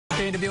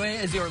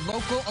KNWA is your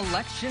local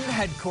election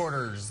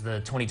headquarters.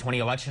 The 2020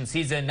 election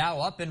season now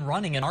up and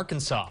running in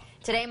Arkansas.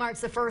 Today marks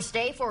the first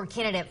day for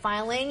candidate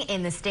filing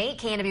in the state.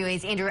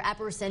 KNWA's Andrew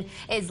Epperson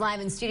is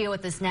live in studio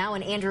with us now.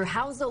 And Andrew,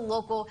 how's the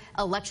local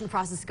election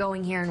process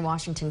going here in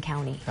Washington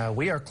County?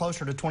 We are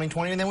closer to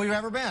 2020 than we've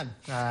ever been.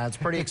 It's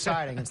pretty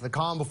exciting. It's the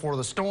calm before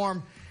the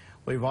storm.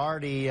 We've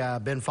already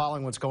been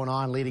following what's going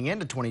on leading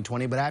into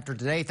 2020, but after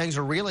today, things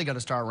are really going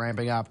to start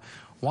ramping up.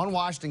 One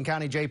Washington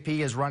County JP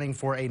is running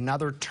for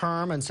another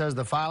term and says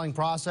the filing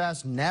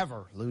process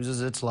never loses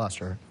its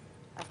luster.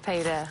 I've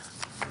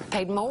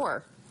paid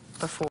more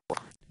before.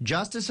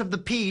 Justice of the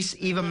Peace,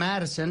 Eva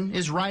Madison,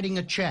 is writing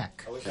a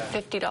check.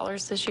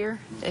 $50 this year.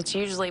 It's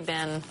usually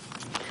been,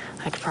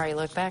 I could probably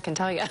look back and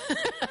tell you.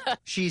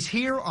 She's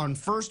here on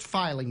first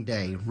filing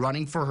day,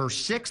 running for her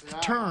 6th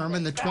term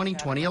in the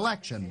 2020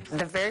 election.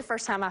 The very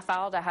first time I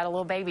filed, I had a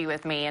little baby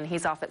with me, and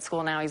he's off at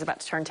school now. He's about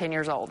to turn 10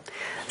 years old.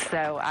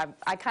 So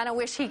I kind of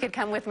wish he could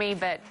come with me,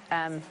 but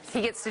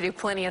he gets to do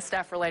plenty of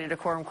stuff related to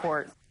quorum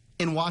court.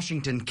 In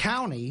Washington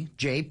County,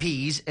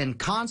 JPs and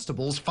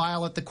constables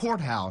file at the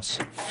courthouse.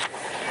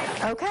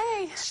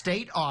 Okay.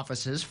 State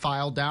offices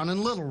file down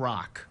in Little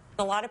Rock.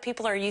 A lot of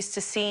people are used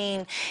to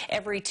seeing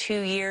every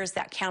 2 years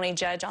that county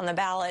judge on the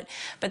ballot,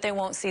 but they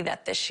won't see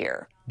that this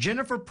year.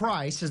 Jennifer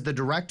Price is the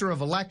director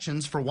of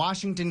elections for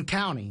Washington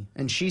County,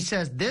 and she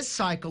says this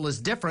cycle is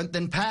different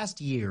than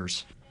past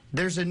years.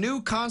 There's a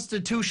new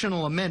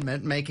constitutional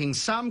amendment making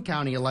some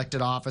county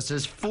elected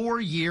offices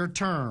 4-year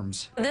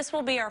terms. This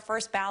will be our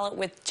first ballot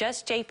with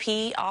just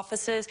JP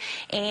offices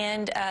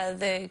and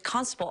the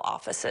constable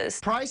offices.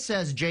 Price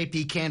says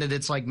JP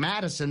candidates like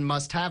Madison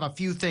must have a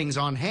few things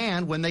on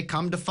hand when they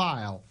come to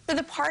file. So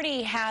the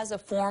party has a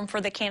form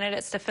for the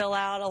candidates to fill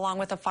out along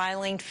with a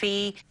filing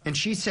fee. And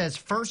she says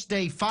first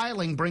day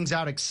filing brings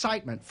out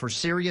excitement for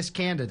serious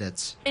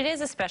candidates. It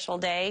is a special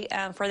day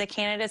for the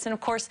candidates, and of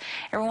course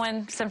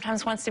everyone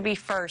sometimes wants to be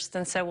first,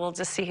 and so we'll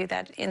just see who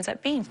that ends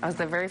up being. I was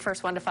the very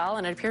first one to file,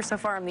 and it appears so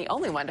far I'm the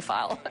only one to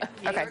file.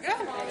 Okay.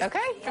 Okay.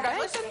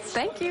 Congratulations.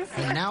 Thank you.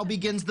 And now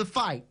begins the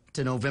fight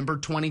to November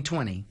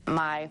 2020.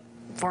 My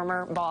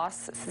former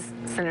boss,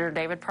 Senator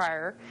David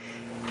Pryor,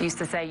 used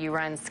to say you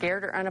run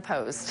scared or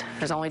unopposed.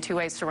 There's only 2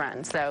 ways to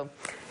run. So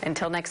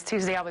until next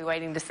Tuesday, I'll be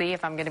waiting to see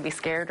if I'm going to be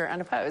scared or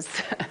unopposed.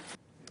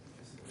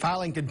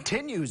 Filing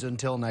continues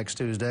until next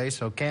Tuesday,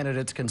 so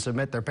candidates can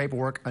submit their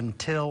paperwork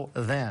until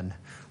then.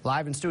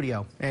 Live in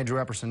studio,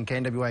 Andrew Epperson,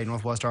 KNWA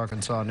Northwest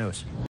Arkansas News.